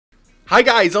Hi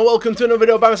guys, and welcome to another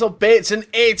video by myself,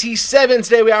 Bateson87.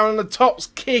 Today we are on the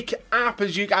TOTGS app.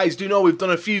 As you guys do know, we've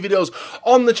done a few videos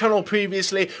on the channel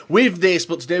previously with this,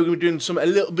 but today we're going to be doing something a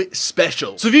little bit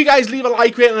special. So if you guys leave a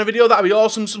like rate on the video, that'd be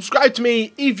awesome. Subscribe to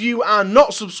me if you are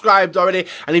not subscribed already,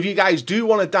 and if you guys do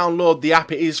want to download the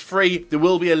app, it is free. There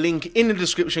will be a link in the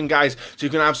description, guys, so you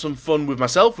can have some fun with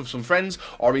myself, with some friends,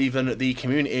 or even the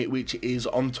community, which is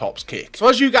on TOTGS. So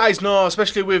as you guys know,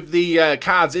 especially with the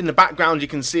cards in the background you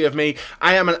can see of me,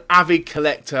 I am an avid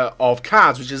collector of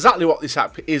cards, which is exactly what this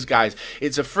app is, guys.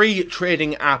 It's a free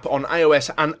trading app on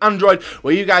iOS and Android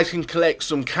where you guys can collect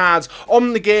some cards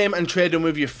on the game and trade them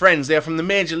with your friends. They are from the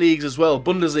major leagues as well: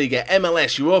 Bundesliga,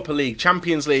 MLS, Europa League,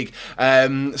 Champions League,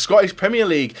 Scottish Premier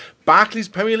League, Barclays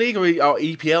Premier League, or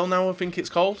EPL now I think it's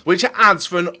called, which adds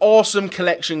for an awesome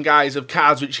collection, guys, of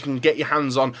cards which you can get your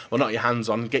hands on, well, not your hands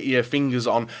on, get your fingers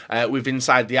on with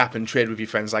inside the app and trade with your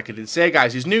friends, like I did say,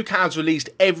 guys. There's new cards released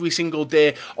every single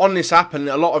day on this app, and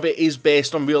a lot of it is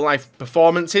based on real life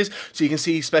performances, so you can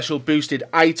see special boosted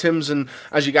items. And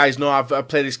as you guys know, I've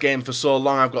played this game for so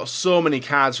long, I've got so many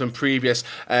cards from previous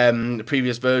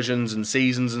versions and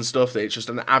seasons and stuff that it's just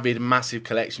an avid, massive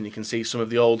collection. You can see some of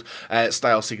the old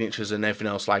style signatures and everything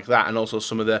else like that, and also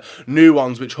some of the new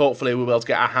ones which hopefully we'll be able to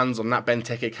get our hands on. That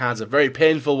Benteke card's a very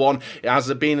painful one.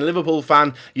 As being a Liverpool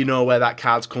fan, you know where that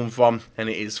card's come from, and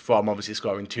it is from obviously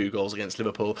scoring 2 goals against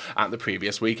Liverpool at the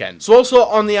previous weekend. So also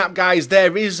on the app, guys,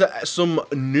 there is some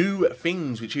new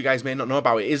things which you guys may not know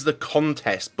about. It is the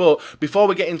contest, but before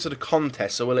we get into the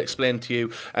contest, I will explain to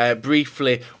you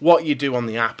briefly what you do on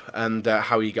the app and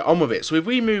how you get on with it. So if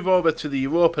we move over to the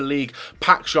Europa League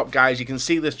pack shop, guys, you can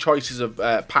see there's choices of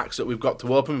packs that we've got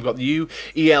to open. We've got the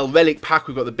UEL relic pack,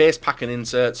 we've got the base pack and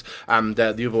inserts, and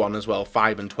the other one as well,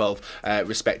 5 and 12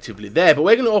 respectively there. But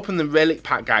we're going to open the relic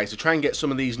pack, guys, to try and get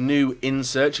some of these new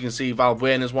inserts. You can see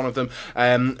Valbuena's one of them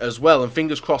as well, and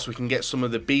fingers crossed we can get some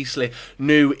of the beastly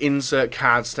new insert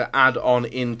cards to add on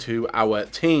into our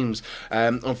teams.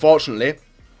 Unfortunately,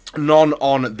 none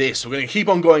on this. We're going to keep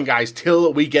on going, guys,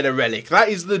 till we get a relic. That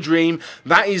is the dream,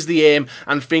 that is the aim,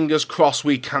 and fingers crossed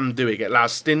we can do it. Get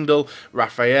Lars Stindl,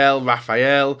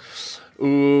 Raphael,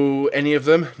 ooh, any of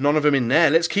them? None of them in there.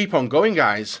 Let's keep on going,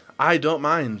 guys. I don't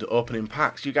mind opening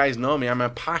packs. You guys know me, I'm a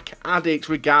pack addict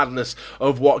regardless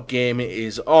of what game it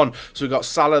is on. So we've got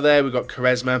Salah there, we've got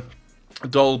Quaresma,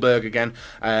 Dolberg again,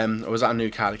 or was that a new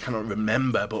card? I cannot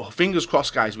remember, but fingers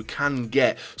crossed, guys, we can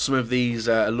get some of these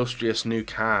illustrious new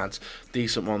cards.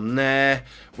 Decent one there.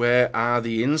 Where are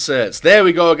the inserts? There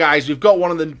we go, guys. We've got one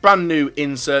of the brand new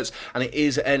inserts, and it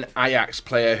is an Ajax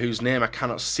player whose name I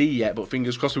cannot see yet, but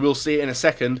fingers crossed we will see it in a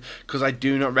second, because I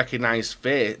do not recognise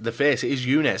the face. It is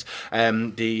Younes,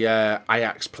 the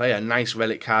Ajax player. Nice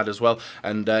relic card as well,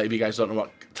 and if you guys don't know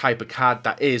what type of card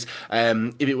that is,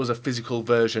 if it was a physical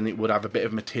version, it would have a bit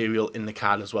of material in the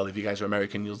card as well. If you guys are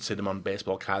American, you'll see them on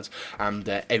baseball cards and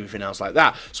everything else like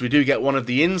that. So we do get one of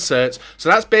the inserts. So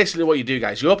that's basically what you do,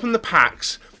 guys. You open the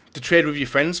packs to trade with your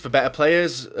friends for better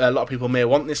players. A lot of people may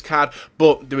want this card,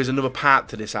 but there is another part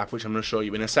to this app which I'm going to show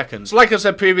you in a second. So like I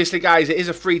said previously, guys, it is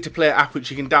a free-to-play app which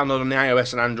you can download on the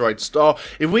iOS and Android store.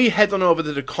 If we head on over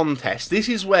to the contest, this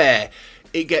is where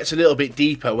it gets a little bit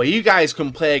deeper, where you guys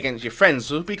can play against your friends.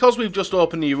 So because we've just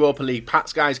opened the Europa League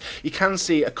packs, guys, you can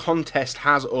see a contest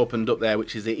has opened up there,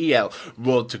 which is the EL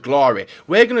Road to Glory.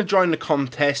 We're going to join the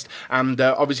contest, and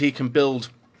obviously you can build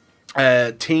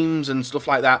teams and stuff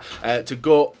like that to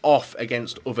go off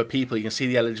against other people. You can see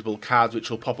the eligible cards which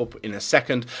will pop up in a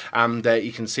second, and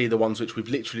you can see the ones which we've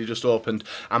literally just opened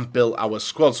and built our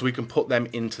squad, so we can put them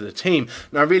into the team.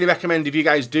 Now I really recommend, if you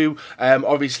guys do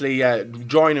obviously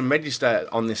join and register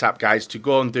on this app, guys, to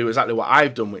go and do exactly what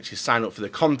I've done, which is sign up for the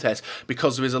contest,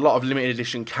 because there is a lot of limited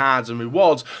edition cards and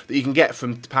rewards that you can get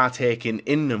from partaking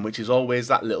in them, which is always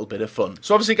that little bit of fun.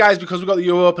 So obviously, guys, because we've got the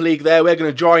Europa League there, we're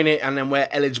going to join it, and then we're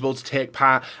eligible to take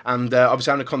part, and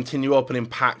obviously I'm going to continue opening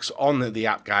packs on the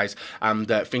app, guys, and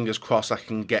fingers crossed I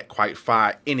can get quite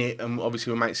far in it, and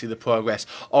obviously we might see the progress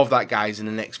of that, guys, in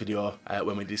the next video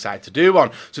when we decide to do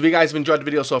one. So if you guys have enjoyed the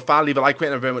video so far, leave a like,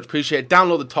 and I very much appreciate it.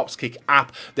 Download the TOTGS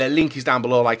app, their link is down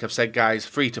below, like I've said, guys,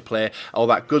 free to play, all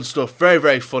that good stuff. Very,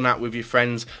 very fun app with your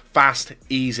friends, fast,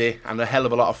 easy, and a hell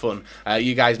of a lot of fun.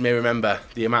 You guys may remember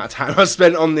the amount of time I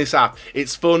spent on this app.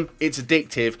 It's fun, it's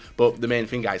addictive, but the main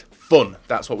thing, guys, fun.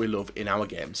 That's what we love in our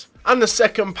games. And the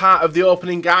second part of the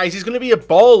opening, guys, is going to be a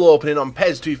ball opening on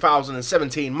PES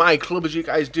 2017. My club, as you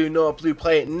guys do know, I do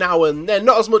play it now and then.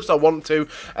 Not as much as I want to,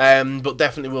 but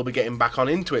definitely will be getting back on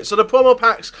into it. So the promo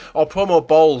packs, or promo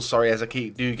balls, sorry, as I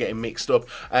keep getting mixed up,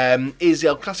 is the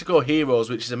El Clasico Heroes,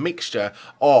 which is a mixture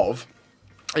of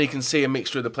And you can see a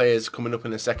mixture of the players coming up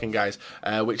in a second, guys,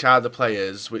 which are the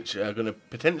players which are going to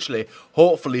potentially,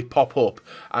 hopefully, pop up.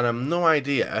 And I've no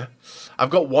idea. I've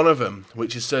got one of them,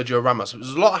 which is Sergio Ramos. There's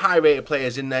a lot of high-rated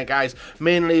players in there, guys.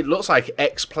 Mainly, it looks like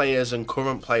ex-players and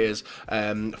current players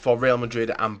for Real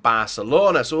Madrid and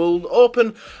Barcelona. So we'll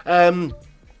open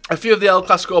a few of the El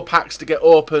Clasico packs to get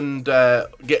opened,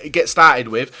 get started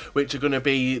with, which are going to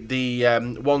be the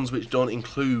ones which don't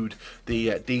include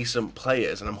the decent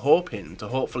players, and I'm hoping to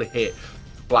hopefully hit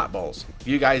black balls.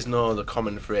 You guys know the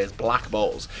common phrase, black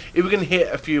balls. If we can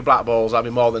hit a few black balls, I'll be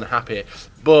more than happy.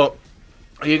 But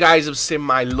you guys have seen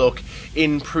my luck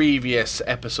in previous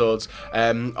episodes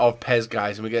of PES,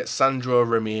 guys, and we get Sandro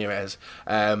Ramirez.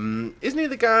 Isn't he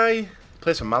the guy who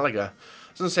plays for Malaga?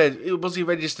 As I said, was he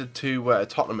registered to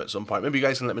Tottenham at some point? Maybe you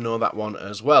guys can let me know that one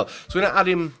as well. So we're going to add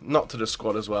him, not to the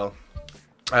squad as well.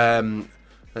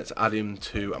 Let's add him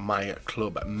to my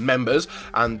club members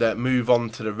and move on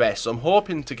to the rest. So I'm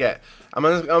hoping to get, I'm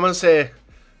gonna say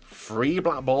 3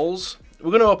 black balls.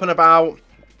 We're going to open about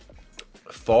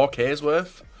 4K's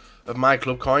worth of my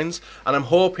club coins, and I'm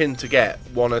hoping to get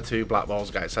 1 or 2 black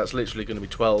balls, guys. So that's literally going to be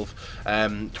 12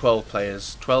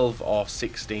 players, 12 or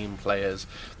 16 players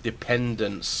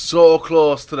dependent. So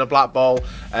close to the black ball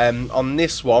on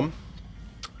this one.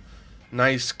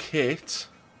 Nice kit.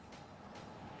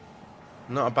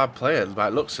 Not a bad player by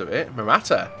the looks of it.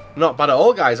 Morata. Not bad at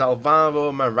all, guys.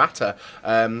 Alvaro Morata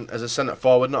as a centre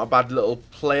forward. Not a bad little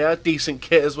player. Decent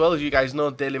kit as well. As you guys know,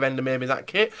 dailyrender maybe that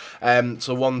kit.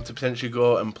 So one to potentially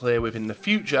go and play with in the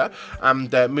future.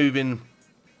 And moving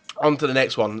on to the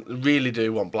next one. Really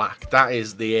do want black. That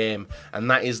is the aim. And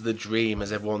that is the dream,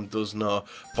 as everyone does know.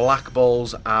 Black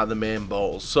balls are the main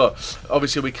balls. So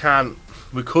obviously we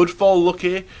could fall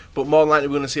lucky, but more than likely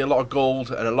we're going to see a lot of gold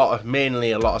and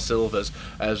mainly a lot of silvers,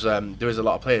 as there is a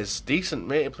lot of players. Decent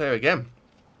rated player again.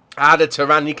 Arda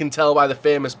Turan, you can tell by the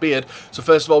famous beard. So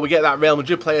first of all, we get that Real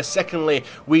Madrid player. Secondly,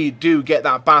 we do get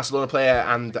that Barcelona player,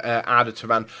 and Arda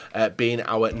Turan being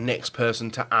our next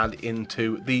person to add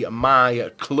into the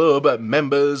My Club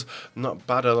members. Not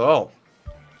bad at all.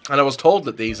 And I was told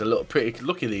that these are pretty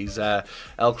lucky, these El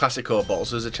Clasico balls.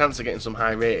 So there's a chance of getting some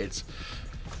high rateds.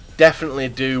 Definitely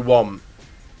do want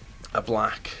a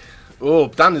black. Oh,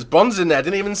 damn, there's bronze in there.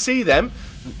 Didn't even see them.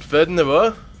 3rd in a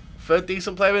row. 3rd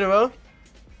decent player in a row.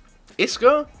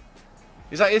 Isco?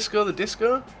 Is that Isco the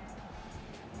Disco?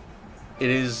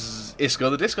 It is Isco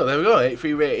the Disco. There we go.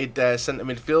 83 rated centre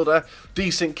midfielder.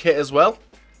 Decent kit as well.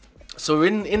 So we're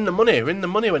in the money. We're in the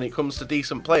money when it comes to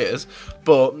decent players,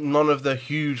 but none of the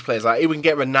huge players. Like, if we can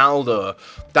get Ronaldo,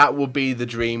 that would be the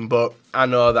dream, but I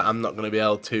know that I'm not going to be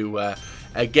able to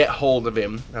get hold of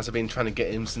him, as I've been trying to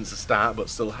get him since the start, but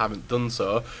still haven't done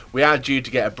so. We are due to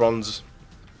get a bronze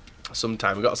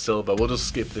sometime. We've got a silver. We'll just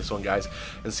skip this one, guys,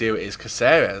 and see who it is.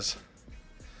 Caceres.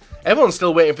 Everyone's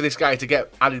still waiting for this guy to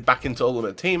get added back into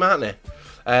Ultimate Team, aren't they?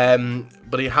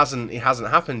 But it hasn't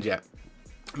happened yet.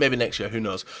 Maybe next year, who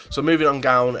knows. So moving on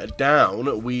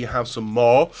down, we have some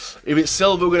more. If it's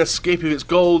silver, we're going to skip. If it's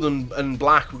gold and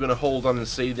black, we're going to hold on and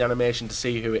see the animation to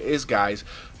see who it is, guys.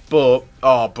 But,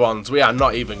 oh, bronze. We are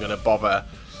not even going to bother.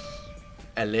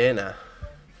 Elena.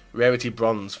 Rarity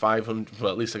bronze, 500.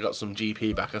 Well, at least I got some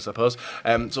GP back, I suppose.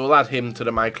 So we'll add him to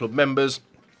the My Club members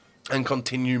and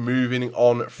continue moving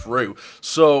on through.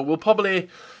 So we'll probably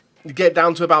get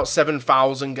down to about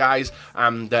 7,000, guys,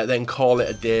 and then call it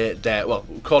a day there. Well,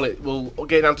 we'll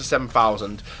get down to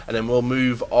 7,000, and then we'll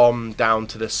move on down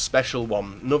to the special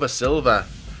one. Another silver.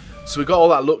 So we got all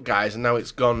that luck, guys, and now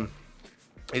it's gone.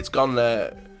 It's gone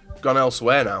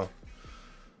elsewhere now.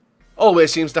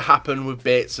 Always seems to happen with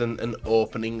bits and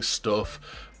opening stuff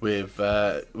with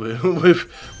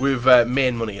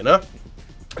main money, you know.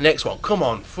 Next one, come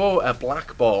on, for a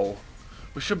black ball.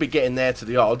 We should be getting there to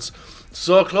the odds.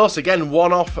 So close again.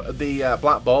 One off the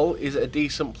black ball. Is it a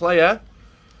decent player?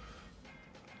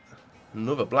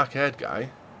 Another black-haired guy.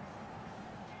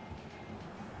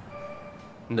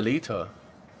 Nolito.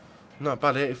 Not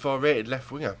bad. 84 rated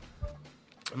left winger.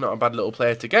 Not a bad little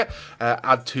player to get.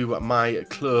 Add to My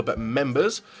Club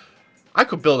members. I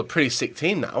could build a pretty sick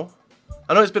team now.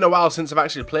 I know it's been a while since I've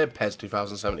actually played PES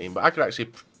 2017, but I could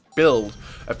actually build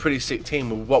a pretty sick team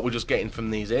with what we're just getting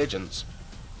from these agents.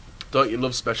 Don't you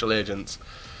love special agents?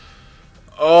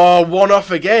 Oh, one off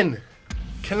again.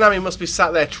 Konami must be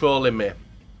sat there trolling me.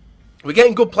 We're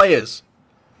getting good players,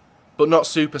 but not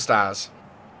superstars.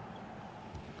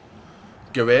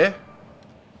 Guerrero.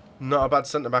 Not a bad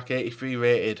centre-back, 83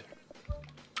 rated.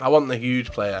 I want the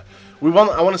huge player. I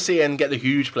want to see and get the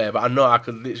huge player, but I know I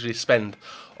could literally spend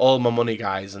all my money,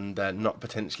 guys, and not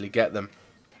potentially get them.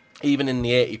 Even in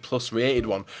the 80 plus rated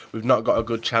one, we've not got a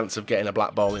good chance of getting a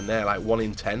black ball in there, like 1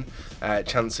 in 10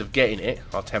 chance of getting it,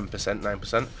 or 10%,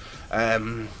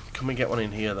 9%. Can we get one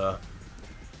in here though?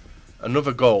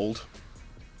 Another gold.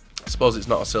 I suppose it's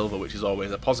not a silver, which is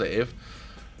always a positive.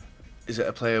 Is it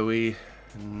a player we...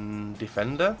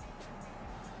 defender?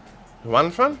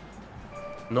 Juanfran?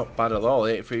 Not bad at all,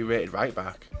 83 rated right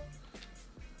back.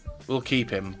 We'll keep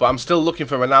him, but I'm still looking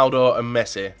for Ronaldo and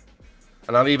Messi.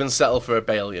 And I'll even settle for a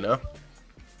Bale, you know.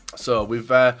 So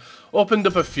we've opened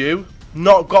up a few.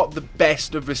 Not got the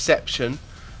best of reception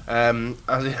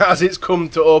as it's come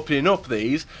to opening up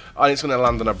these. And it's going to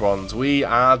land on a bronze. We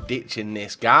are ditching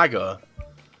this Gargo.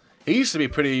 He used to be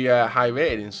pretty high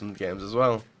rated in some games as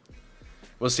well.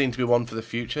 Was seen to be one for the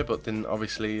future, but didn't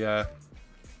obviously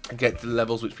get to the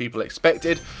levels which people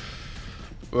expected.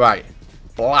 Right.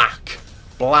 Black.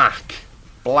 Black.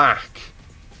 Black.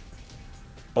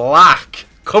 Black.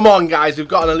 Come on, guys. We've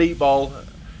got an elite ball.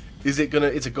 Is it gonna...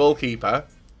 It's a goalkeeper.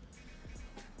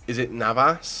 Is it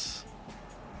Navas?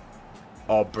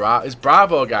 Or It's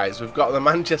Bravo, guys. We've got the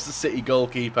Manchester City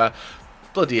goalkeeper.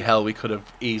 Bloody hell, we could have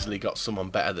easily got someone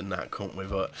better than that, couldn't we?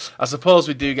 But I suppose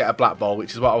we do get a black ball,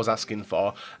 which is what I was asking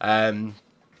for.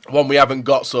 One we haven't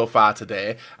got so far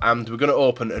today. And we're going to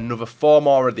open another 4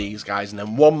 more of these, guys. And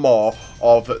then 1 more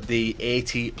of the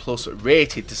 80 plus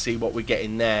rated to see what we get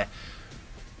in there.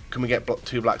 Can we get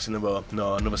 2 blacks in a row?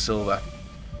 No, another silver.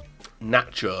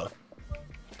 Nacho.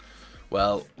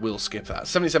 Well, we'll skip that.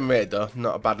 77 rated, though.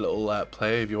 Not a bad little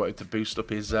player if you wanted to boost up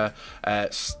his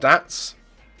stats.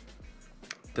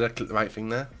 Did I click the right thing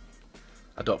there?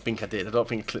 I don't think I did. I don't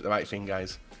think I clicked the right thing,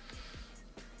 guys.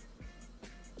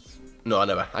 No, I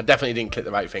never. I definitely didn't click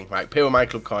the right thing. Right, pay with my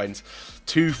club coins.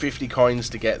 250 coins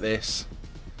to get this.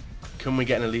 Can we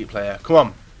get an elite player? Come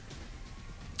on.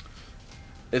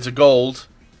 It's a gold.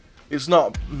 It's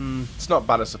not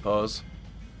bad, I suppose.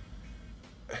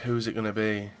 Who's it going to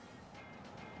be?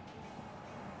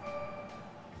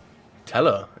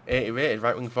 Teller, 80 rated,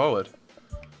 right wing forward.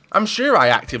 I'm sure I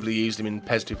actively used him in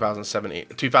PES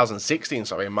 2016,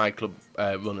 sorry, in my club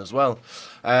run as well.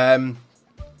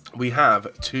 We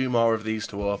have 2 more of these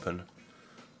to open.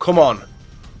 Come on.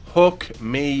 Hook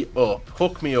me up.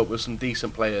 Hook me up with some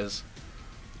decent players.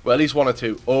 Well, at least 1 or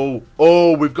 2.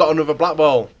 Oh, we've got another black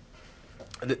ball.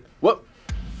 What?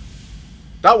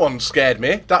 That one scared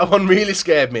me. That one really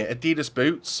scared me. Adidas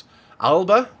boots.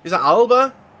 Alba? Is that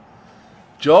Alba?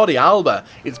 Jordi Alba.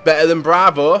 It's better than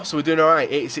Bravo, so we're doing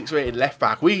alright. 86 rated left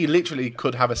back. We literally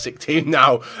could have a sick team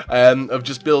now of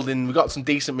just building. We've got some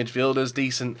decent midfielders,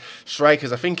 decent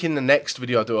strikers. I think in the next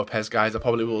video I do a PES, guys, I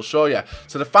probably will show you.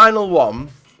 So the final one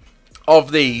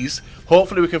of these,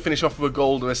 hopefully we can finish off with a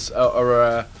gold or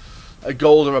a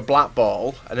gold or a black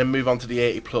ball, and then move on to the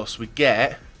 80 plus. We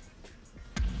get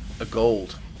a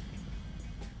gold.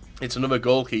 It's another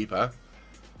goalkeeper.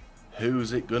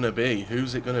 Who's it gonna be?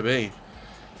 Who's it gonna be?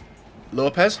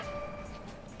 Lopez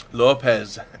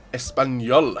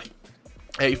Espanol,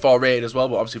 84 rated as well,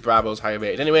 but obviously Bravo's higher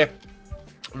rated anyway.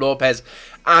 Lopez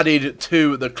added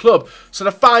to the club. So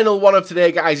the final one of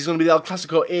today, guys, is going to be the El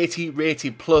Clasico 80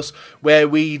 rated plus, where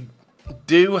we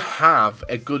do have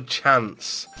a good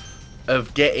chance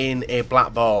of getting a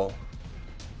black ball.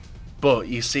 But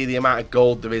you see the amount of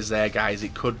gold there is there, guys.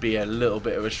 It could be a little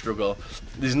bit of a struggle.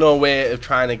 There's no way of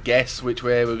trying to guess which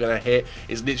way we're going to hit.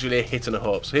 It's literally a hit and a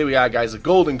hope. So here we are, guys. A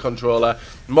golden controller.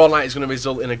 More likely it's going to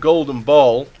result in a golden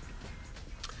ball.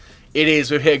 It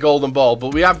is. We've hit a golden ball.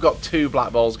 But we have got 2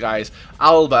 black balls, guys.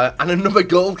 Alba and another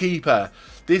goalkeeper.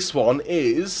 This one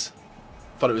is...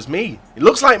 I thought it was me. It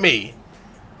looks like me.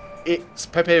 It's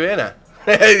Pepe Reina.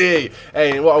 Hey,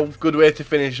 what a good way to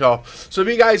finish off. So if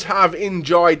you guys have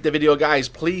enjoyed the video, guys,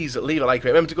 please leave a like.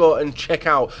 Remember to go and check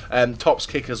out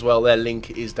TOTGS as well. Their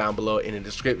link is down below in the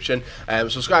description.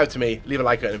 Subscribe to me, leave a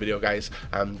like on the video, guys,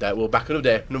 and we'll back another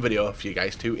day, another video for you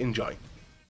guys to enjoy.